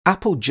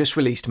Apple just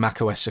released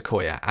macOS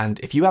Sequoia, and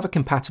if you have a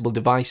compatible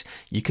device,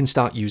 you can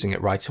start using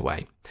it right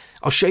away.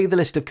 I'll show you the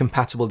list of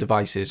compatible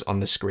devices on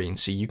the screen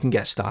so you can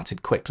get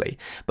started quickly,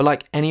 but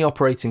like any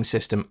operating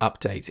system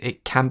update,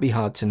 it can be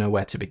hard to know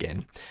where to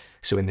begin.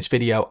 So in this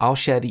video, I'll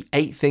share the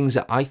 8 things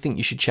that I think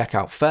you should check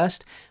out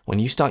first when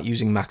you start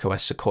using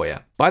macOS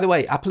Sequoia. By the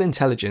way, Apple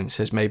Intelligence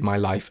has made my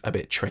life a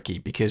bit tricky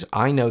because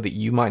I know that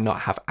you might not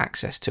have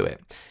access to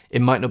it.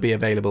 It might not be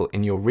available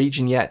in your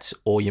region yet,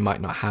 or you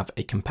might not have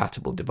a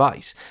compatible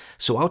device.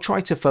 So I'll try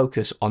to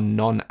focus on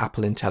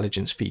non-Apple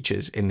Intelligence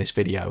features in this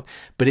video,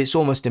 but it's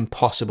almost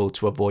impossible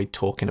to avoid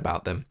talking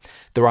about them.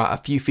 There are a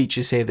few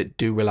features here that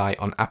do rely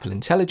on Apple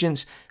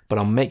Intelligence, but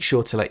I'll make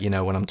sure to let you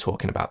know when I'm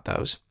talking about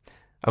those.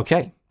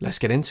 Okay, let's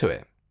get into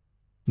it.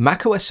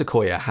 macOS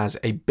Sequoia has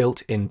a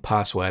built-in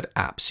password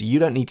app, so you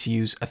don't need to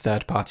use a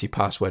third-party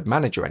password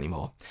manager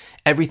anymore.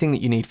 Everything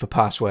that you need for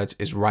passwords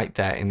is right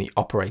there in the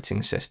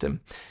operating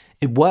system.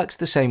 It works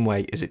the same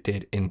way as it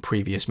did in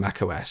previous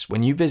macOS.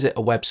 When you visit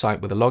a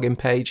website with a login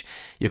page,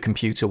 your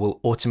computer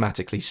will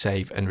automatically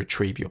save and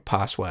retrieve your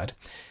password.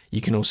 You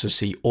can also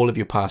see all of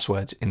your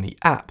passwords in the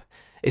app.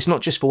 It's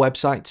not just for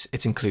websites,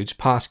 it includes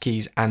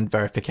passkeys and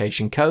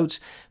verification codes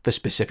for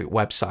specific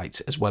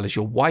websites, as well as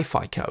your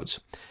Wi-Fi codes.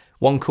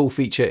 One cool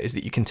feature is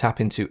that you can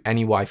tap into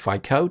any Wi-Fi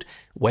code,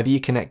 whether you're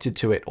connected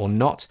to it or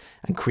not,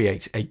 and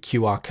create a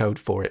QR code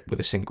for it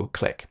with a single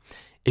click.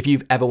 If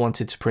you've ever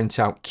wanted to print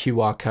out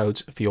QR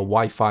codes for your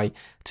Wi-Fi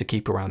to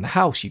keep around the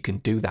house, you can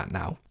do that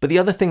now. But the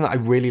other thing that I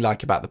really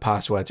like about the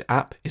Passwords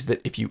app is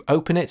that if you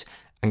open it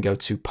and go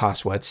to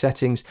password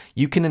settings,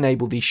 you can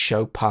enable the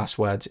show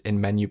passwords in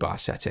menu bar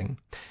setting.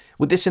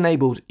 With this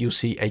enabled, you'll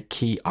see a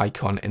key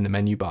icon in the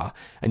menu bar,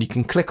 and you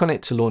can click on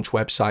it to launch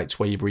websites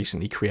where you've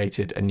recently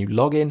created a new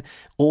login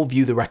or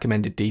view the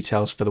recommended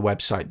details for the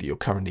website that you're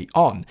currently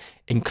on,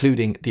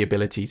 including the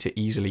ability to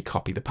easily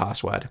copy the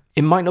password.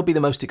 It might not be the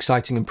most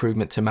exciting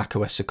improvement to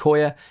macOS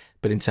Sequoia,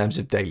 but in terms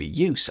of daily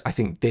use, I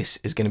think this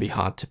is going to be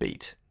hard to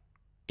beat.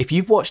 If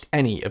you've watched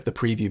any of the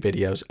preview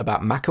videos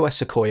about macOS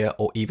Sequoia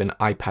or even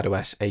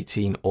iPadOS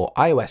 18 or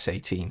iOS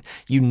 18,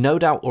 you no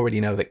doubt already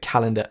know that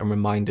calendar and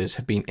reminders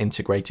have been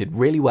integrated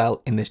really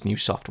well in this new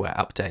software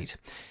update.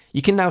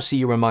 You can now see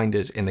your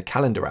reminders in the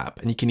calendar app,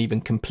 and you can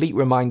even complete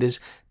reminders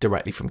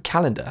directly from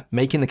calendar,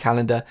 making the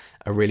calendar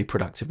a really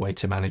productive way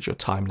to manage your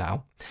time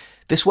now.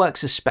 This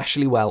works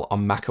especially well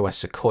on macOS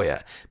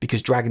Sequoia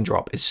because drag and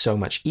drop is so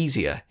much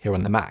easier here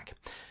on the Mac.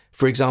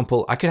 For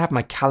example, I could have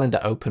my calendar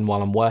open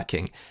while I'm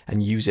working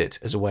and use it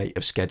as a way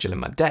of scheduling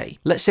my day.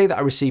 Let's say that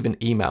I receive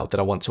an email that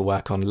I want to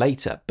work on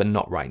later, but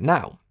not right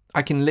now.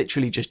 I can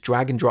literally just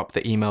drag and drop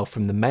the email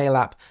from the Mail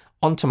app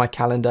onto my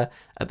calendar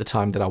at the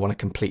time that I want to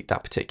complete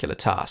that particular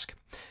task.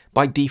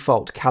 By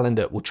default,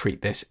 Calendar will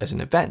treat this as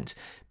an event,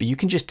 but you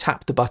can just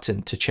tap the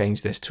button to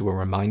change this to a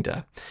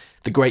reminder.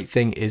 The great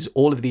thing is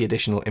all of the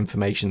additional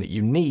information that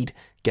you need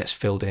gets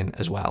filled in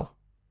as well.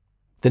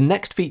 The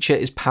next feature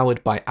is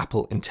powered by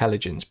Apple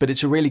Intelligence, but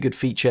it's a really good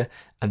feature,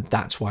 and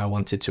that's why I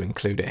wanted to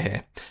include it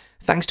here.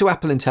 Thanks to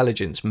Apple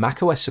Intelligence,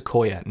 macOS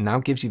Sequoia now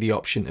gives you the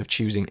option of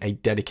choosing a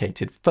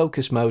dedicated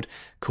focus mode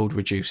called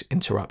Reduce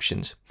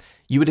Interruptions.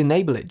 You would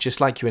enable it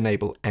just like you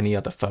enable any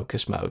other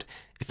focus mode.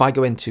 If I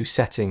go into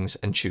Settings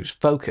and choose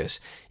Focus,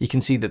 you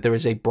can see that there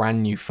is a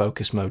brand new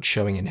focus mode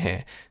showing in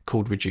here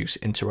called Reduce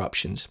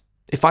Interruptions.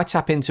 If I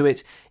tap into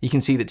it, you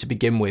can see that to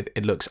begin with,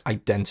 it looks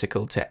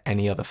identical to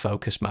any other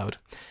focus mode.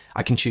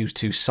 I can choose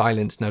to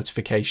silence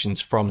notifications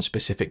from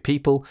specific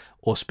people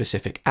or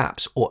specific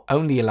apps, or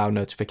only allow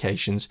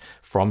notifications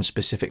from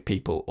specific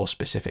people or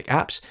specific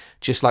apps,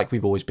 just like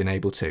we've always been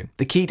able to.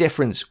 The key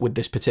difference with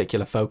this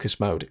particular focus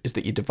mode is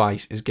that your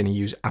device is going to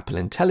use Apple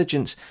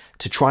Intelligence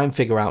to try and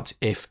figure out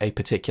if a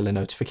particular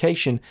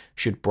notification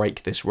should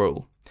break this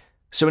rule.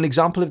 So an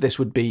example of this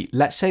would be,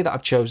 let's say that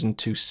I've chosen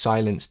to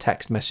silence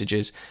text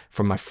messages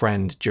from my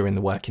friend during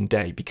the working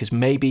day, because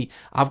maybe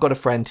I've got a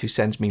friend who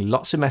sends me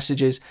lots of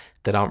messages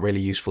that aren't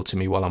really useful to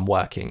me while I'm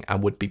working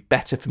and would be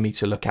better for me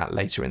to look at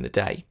later in the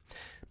day.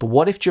 But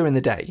what if during the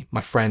day,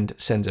 my friend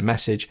sends a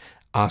message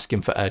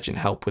asking for urgent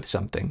help with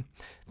something?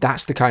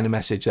 That's the kind of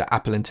message that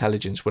Apple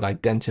Intelligence would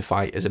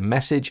identify as a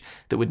message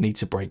that would need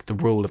to break the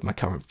rule of my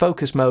current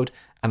focus mode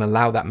and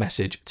allow that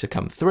message to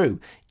come through,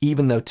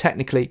 even though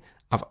technically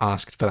I've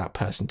asked for that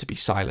person to be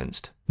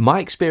silenced. My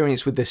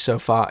experience with this so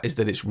far is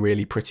that it's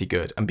really pretty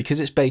good, and because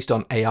it's based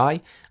on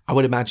AI, I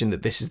would imagine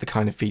that this is the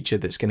kind of feature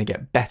that's going to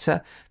get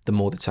better the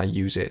more that I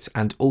use it,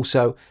 and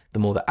also the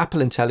more that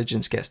Apple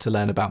Intelligence gets to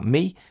learn about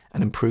me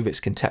and improve its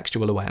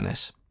contextual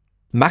awareness.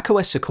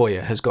 macOS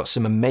Sequoia has got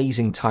some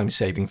amazing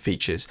time-saving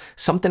features.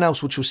 Something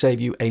else which will save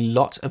you a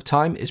lot of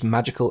time is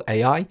Magical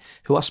AI,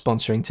 who are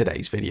sponsoring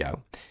today's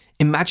video.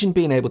 Imagine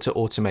being able to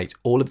automate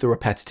all of the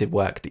repetitive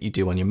work that you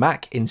do on your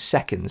Mac in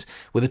seconds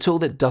with a tool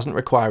that doesn't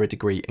require a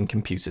degree in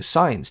computer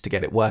science to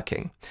get it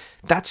working.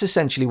 That's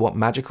essentially what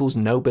Magical's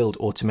no-build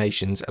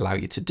automations allow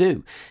you to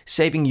do,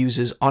 saving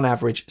users on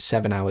average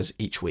 7 hours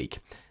each week.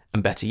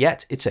 And better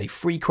yet, it's a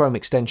free Chrome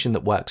extension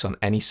that works on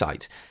any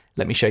site.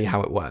 Let me show you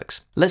how it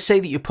works. Let's say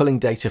that you're pulling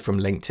data from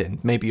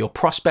LinkedIn. Maybe you're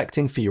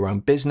prospecting for your own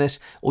business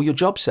or you're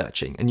job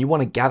searching and you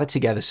want to gather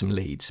together some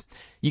leads.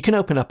 You can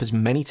open up as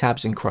many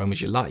tabs in Chrome as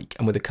you like,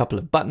 and with a couple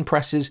of button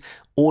presses,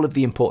 all of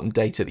the important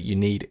data that you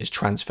need is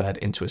transferred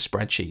into a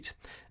spreadsheet.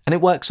 And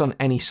it works on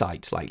any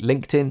site like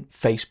LinkedIn,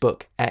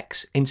 Facebook,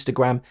 X,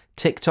 Instagram,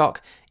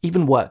 TikTok,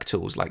 even work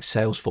tools like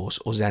Salesforce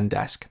or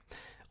Zendesk.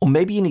 Or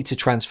maybe you need to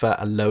transfer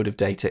a load of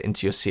data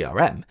into your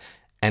CRM.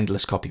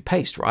 Endless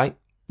copy-paste, right?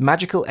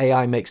 Magical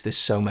AI makes this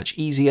so much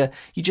easier.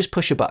 You just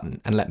push a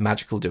button and let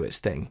Magical do its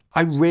thing.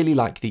 I really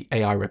like the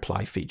AI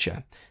reply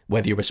feature.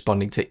 Whether you're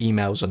responding to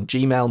emails on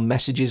Gmail,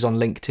 messages on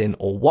LinkedIn,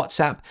 or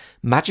WhatsApp,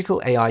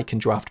 Magical AI can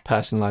draft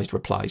personalized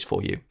replies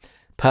for you.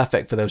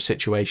 Perfect for those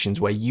situations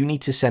where you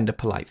need to send a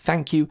polite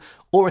thank you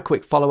or a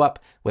quick follow-up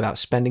without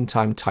spending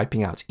time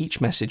typing out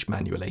each message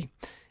manually.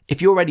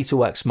 If you're ready to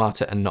work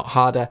smarter and not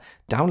harder,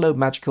 download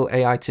Magical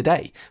AI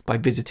today by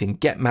visiting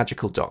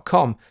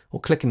getmagical.com or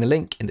clicking the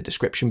link in the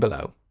description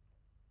below.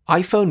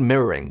 iPhone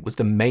mirroring was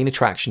the main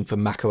attraction for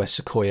macOS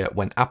Sequoia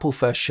when Apple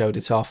first showed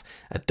it off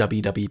at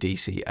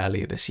WWDC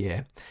earlier this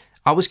year.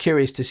 I was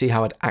curious to see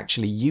how I'd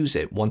actually use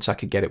it once I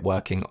could get it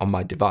working on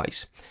my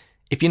device.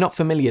 If you're not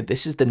familiar,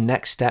 this is the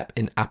next step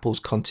in Apple's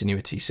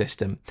continuity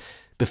system.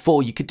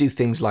 Before, you could do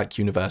things like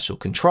universal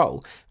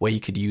control, where you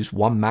could use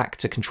one Mac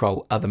to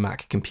control other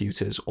Mac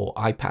computers or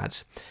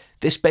iPads.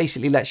 This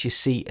basically lets you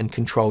see and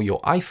control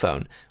your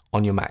iPhone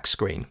on your Mac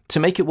screen. To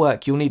make it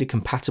work, you'll need a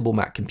compatible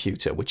Mac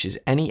computer, which is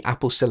any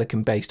Apple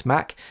Silicon-based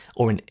Mac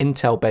or an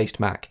Intel-based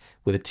Mac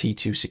with a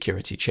T2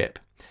 security chip.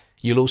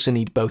 You'll also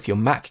need both your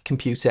Mac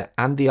computer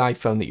and the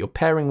iPhone that you're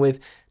pairing with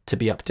to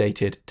be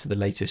updated to the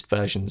latest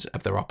versions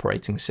of their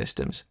operating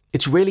systems.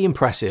 It's really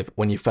impressive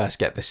when you first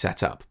get this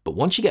set up, but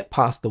once you get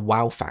past the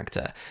wow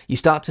factor, you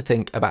start to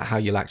think about how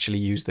you'll actually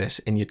use this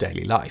in your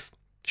daily life.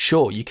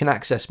 Sure, you can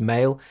access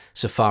Mail,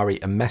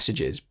 Safari, and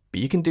Messages,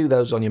 but you can do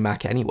those on your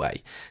Mac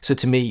anyway, so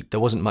to me, there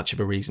wasn't much of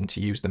a reason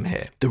to use them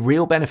here. The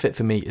real benefit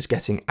for me is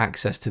getting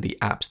access to the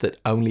apps that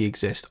only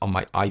exist on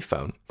my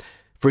iPhone.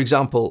 For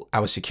example,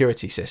 our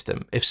security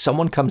system. If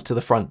someone comes to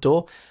the front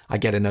door, I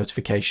get a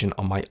notification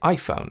on my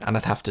iPhone, and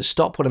I'd have to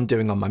stop what I'm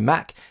doing on my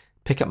Mac,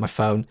 pick up my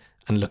phone,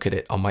 and look at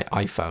it on my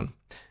iPhone.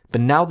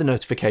 But now the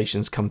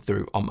notifications come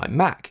through on my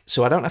Mac,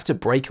 so I don't have to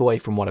break away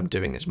from what I'm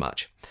doing as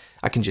much.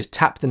 I can just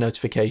tap the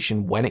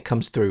notification when it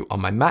comes through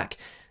on my Mac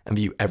and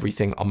view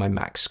everything on my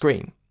Mac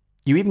screen.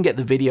 You even get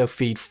the video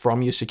feed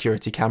from your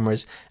security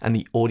cameras and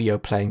the audio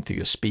playing through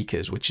your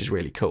speakers, which is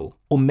really cool.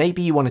 Or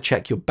maybe you want to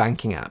check your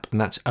banking app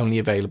and that's only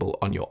available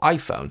on your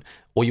iPhone,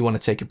 or you want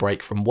to take a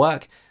break from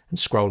work and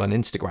scroll on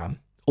Instagram.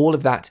 All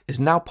of that is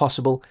now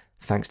possible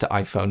thanks to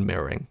iPhone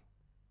mirroring.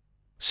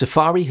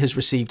 Safari has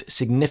received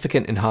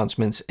significant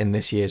enhancements in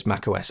this year's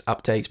macOS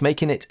update,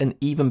 making it an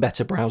even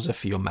better browser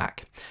for your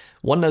Mac.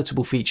 One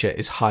notable feature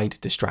is hide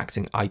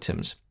distracting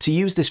items. To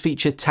use this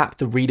feature, tap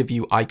the reader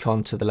view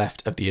icon to the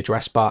left of the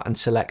address bar and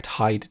select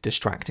hide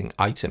distracting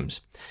items.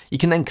 You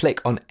can then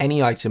click on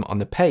any item on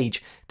the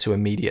page to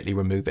immediately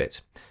remove it.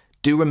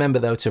 Do remember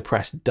though to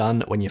press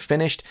done when you're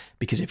finished,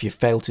 because if you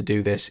fail to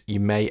do this, you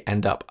may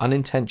end up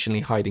unintentionally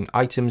hiding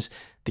items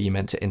that you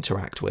meant to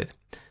interact with.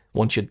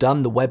 Once you're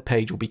done, the web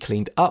page will be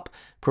cleaned up,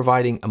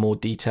 providing a more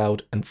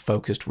detailed and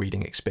focused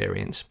reading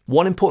experience.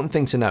 One important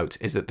thing to note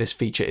is that this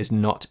feature is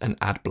not an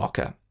ad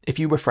blocker. If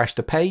you refresh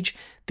the page,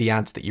 the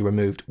ads that you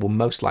removed will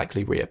most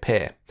likely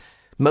reappear.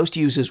 Most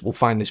users will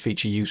find this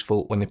feature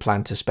useful when they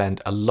plan to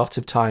spend a lot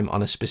of time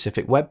on a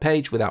specific web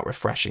page without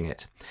refreshing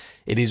it.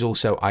 It is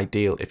also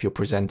ideal if you're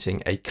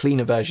presenting a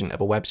cleaner version of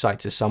a website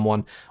to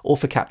someone or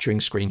for capturing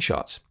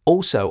screenshots.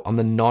 Also, on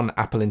the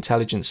non-Apple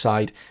Intelligence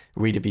side,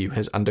 Reader View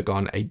has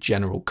undergone a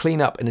general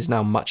cleanup and is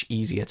now much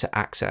easier to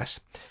access.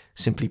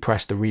 Simply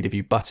press the Reader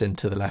View button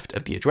to the left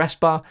of the address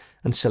bar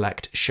and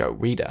select Show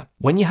Reader.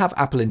 When you have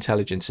Apple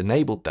Intelligence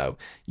enabled though,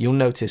 you'll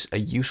notice a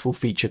useful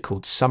feature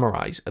called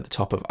Summarize at the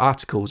top of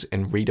articles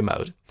in Reader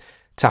mode.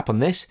 Tap on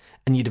this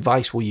and your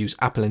device will use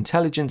Apple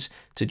Intelligence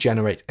to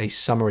generate a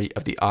summary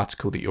of the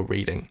article that you're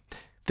reading.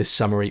 This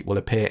summary will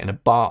appear in a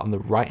bar on the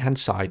right-hand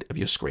side of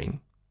your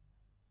screen.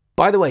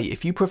 By the way,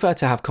 if you prefer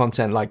to have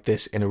content like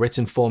this in a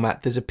written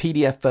format, there's a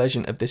PDF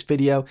version of this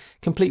video,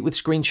 complete with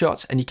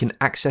screenshots, and you can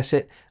access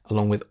it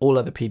along with all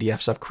other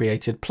PDFs I've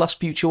created, plus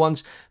future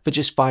ones, for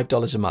just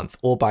 $5 a month,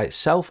 or by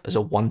itself as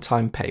a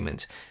one-time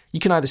payment. You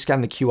can either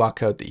scan the QR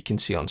code that you can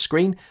see on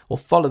screen, or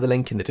follow the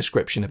link in the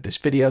description of this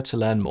video to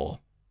learn more.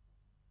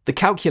 The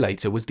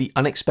calculator was the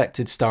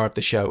unexpected star of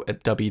the show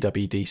at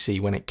WWDC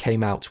when it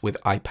came out with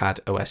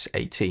iPadOS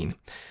 18.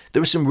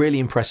 There are some really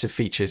impressive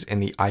features in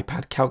the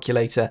iPad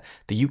calculator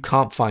that you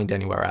can't find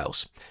anywhere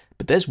else.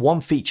 But there's one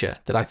feature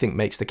that I think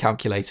makes the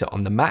calculator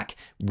on the Mac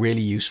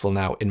really useful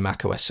now in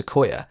macOS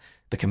Sequoia,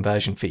 the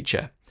conversion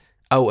feature.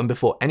 Oh, and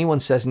before anyone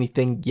says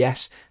anything,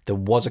 yes, there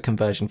was a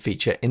conversion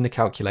feature in the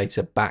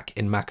calculator back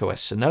in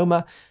macOS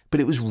Sonoma, but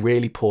it was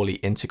really poorly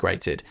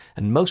integrated,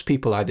 and most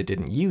people either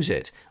didn't use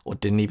it or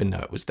didn't even know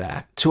it was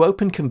there. To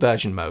open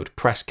conversion mode,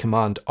 press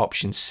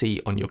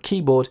Command-Option-C on your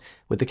keyboard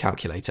with the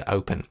calculator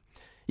open.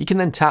 You can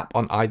then tap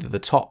on either the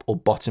top or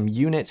bottom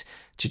unit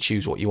to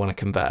choose what you want to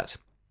convert.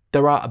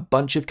 There are a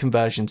bunch of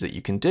conversions that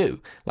you can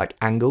do, like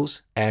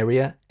angles,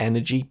 area,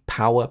 energy,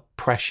 power,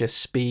 pressure,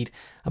 speed,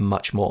 and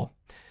much more.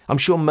 I'm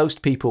sure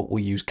most people will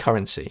use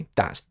currency.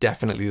 That's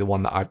definitely the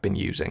one that I've been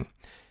using.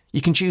 You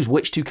can choose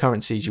which two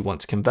currencies you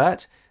want to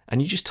convert,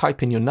 and you just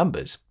type in your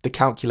numbers. The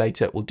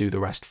calculator will do the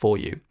rest for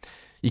you.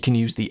 You can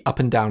use the up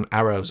and down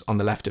arrows on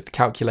the left of the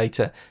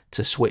calculator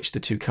to switch the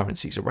two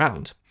currencies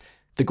around.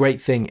 The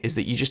great thing is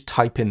that you just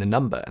type in the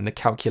number and the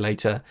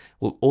calculator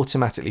will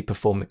automatically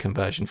perform the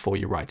conversion for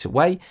you right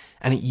away,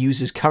 and it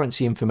uses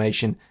currency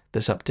information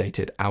that's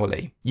updated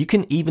hourly. You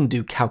can even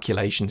do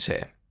calculations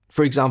here.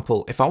 For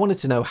example, if I wanted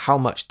to know how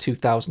much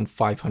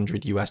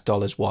 2,500 US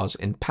dollars was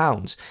in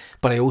pounds,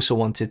 but I also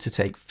wanted to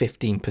take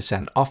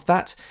 15% off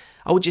that,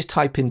 I would just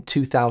type in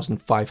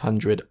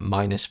 2,500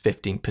 minus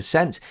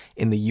 15%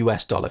 in the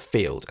US dollar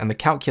field, and the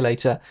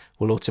calculator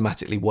will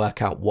automatically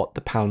work out what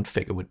the pound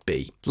figure would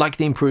be. Like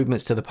the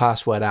improvements to the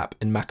password app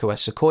in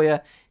macOS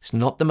Sequoia, it's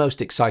not the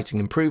most exciting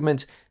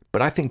improvement,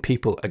 but I think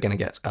people are going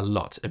to get a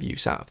lot of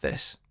use out of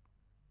this.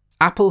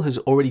 Apple has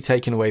already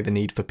taken away the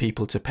need for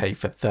people to pay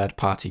for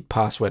third-party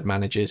password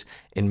managers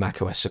in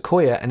macOS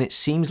Sequoia, and it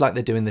seems like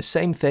they're doing the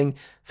same thing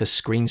for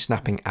screen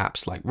snapping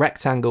apps like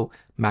Rectangle,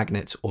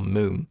 Magnet, or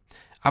Moon.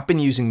 I've been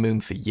using Moon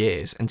for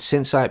years, and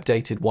since I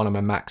updated one of my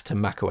Macs to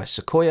macOS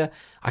Sequoia,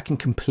 I can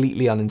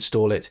completely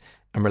uninstall it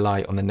and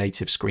rely on the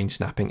native screen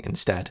snapping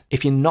instead.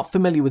 If you're not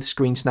familiar with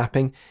screen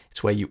snapping,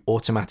 it's where you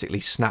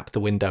automatically snap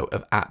the window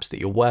of apps that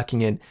you're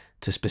working in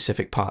to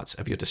specific parts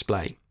of your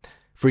display.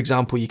 For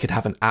example, you could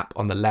have an app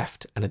on the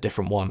left and a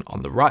different one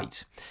on the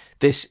right.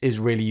 This is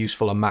really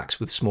useful on Macs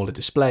with smaller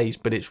displays,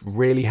 but it's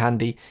really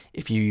handy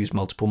if you use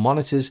multiple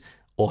monitors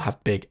or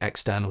have big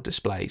external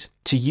displays.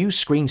 To use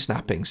screen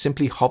snapping,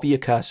 simply hover your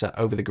cursor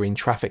over the green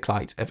traffic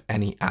light of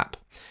any app.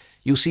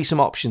 You'll see some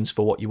options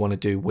for what you want to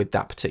do with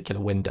that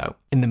particular window.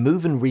 In the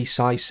move and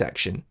resize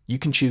section, you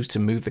can choose to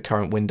move the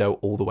current window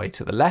all the way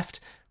to the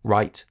left,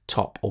 right,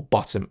 top, or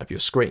bottom of your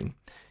screen.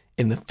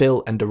 In the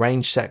fill and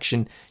arrange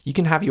section, you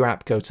can have your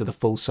app go to the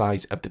full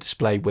size of the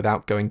display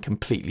without going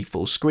completely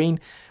full screen,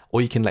 or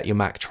you can let your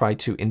Mac try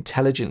to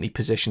intelligently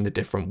position the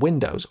different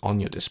windows on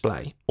your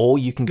display. Or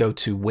you can go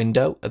to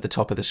Window at the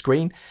top of the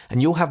screen,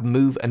 and you'll have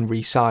move and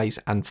resize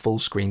and full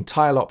screen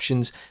tile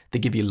options that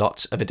give you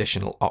lots of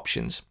additional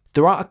options.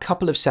 There are a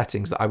couple of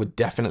settings that I would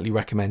definitely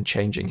recommend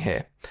changing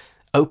here.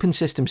 Open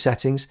System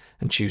Settings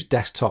and choose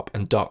Desktop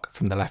and Dock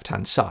from the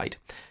left-hand side.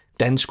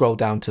 Then scroll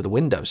down to the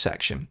Windows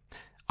section.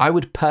 I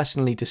would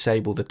personally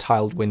disable the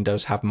tiled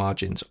windows have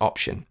margins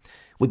option.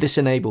 With this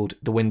enabled,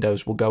 the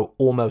windows will go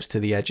almost to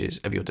the edges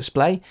of your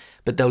display,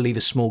 but they'll leave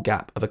a small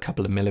gap of a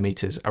couple of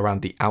millimeters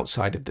around the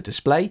outside of the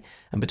display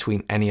and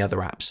between any other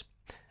apps.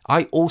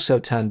 I also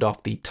turned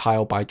off the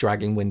tile by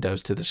dragging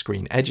windows to the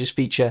screen edges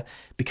feature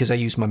because I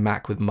use my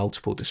Mac with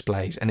multiple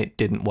displays and it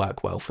didn't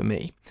work well for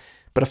me.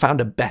 But I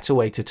found a better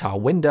way to tile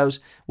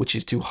windows, which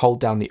is to hold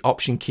down the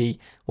Option key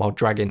while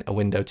dragging a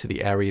window to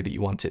the area that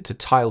you want it to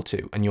tile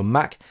to, and your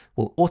Mac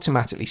will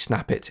automatically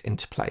snap it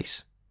into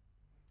place.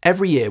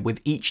 Every year with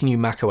each new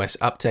macOS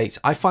update,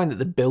 I find that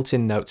the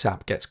built-in Notes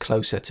app gets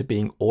closer to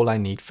being all I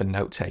need for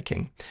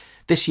note-taking.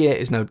 This year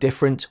is no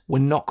different. We're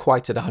not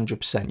quite at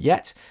 100%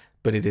 yet,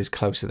 but it is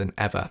closer than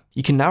ever.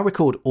 You can now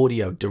record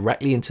audio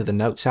directly into the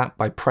Notes app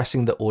by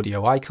pressing the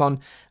audio icon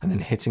and then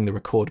hitting the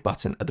record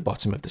button at the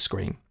bottom of the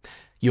screen.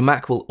 Your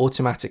Mac will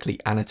automatically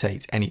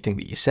annotate anything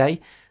that you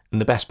say, and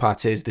the best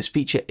part is this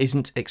feature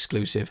isn't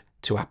exclusive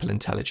to Apple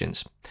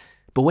Intelligence.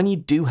 But when you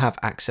do have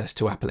access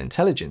to Apple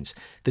Intelligence,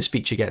 this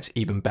feature gets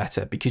even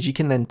better because you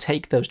can then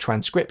take those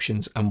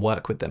transcriptions and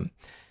work with them.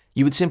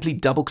 You would simply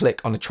double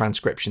click on a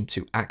transcription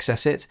to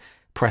access it,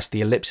 press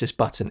the ellipsis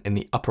button in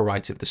the upper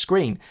right of the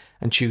screen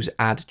and choose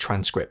Add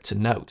Transcript to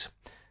Note.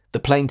 The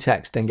plain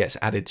text then gets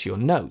added to your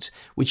note,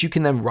 which you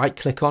can then right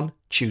click on,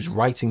 choose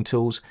Writing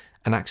Tools,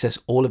 and access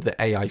all of the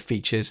AI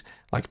features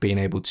like being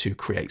able to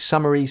create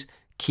summaries,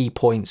 key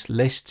points,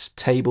 lists,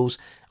 tables,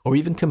 or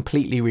even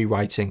completely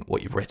rewriting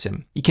what you've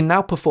written. You can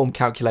now perform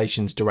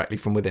calculations directly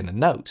from within a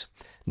note.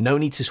 No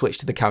need to switch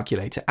to the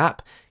calculator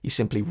app. You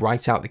simply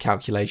write out the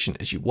calculation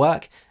as you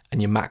work,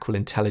 and your Mac will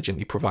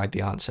intelligently provide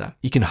the answer.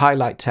 You can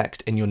highlight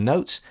text in your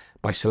notes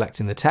by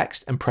selecting the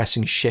text and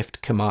pressing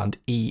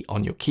Shift-Command-E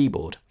on your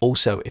keyboard.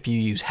 Also, if you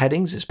use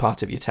headings as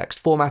part of your text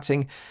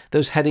formatting,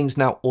 those headings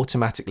now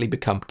automatically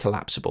become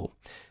collapsible.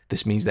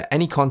 This means that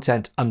any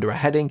content under a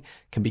heading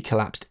can be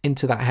collapsed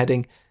into that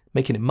heading,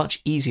 making it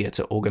much easier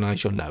to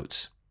organize your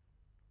notes.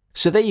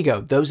 So there you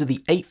go, those are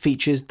the 8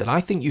 features that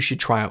I think you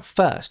should try out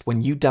first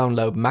when you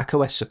download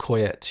macOS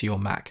Sequoia to your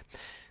Mac.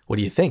 What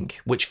do you think?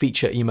 Which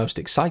feature are you most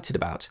excited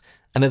about?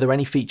 And are there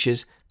any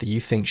features that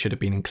you think should have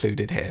been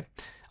included here?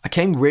 I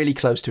came really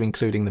close to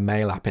including the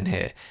Mail app in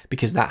here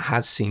because that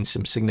has seen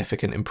some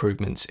significant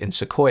improvements in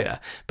Sequoia,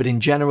 but in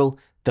general,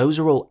 those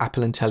are all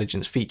Apple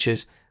Intelligence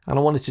features, and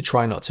I wanted to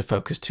try not to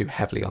focus too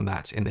heavily on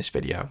that in this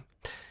video.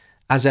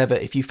 As ever,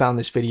 if you found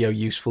this video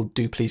useful,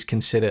 do please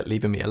consider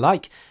leaving me a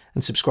like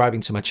and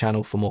subscribing to my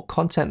channel for more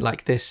content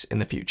like this in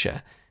the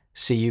future.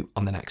 See you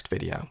on the next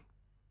video.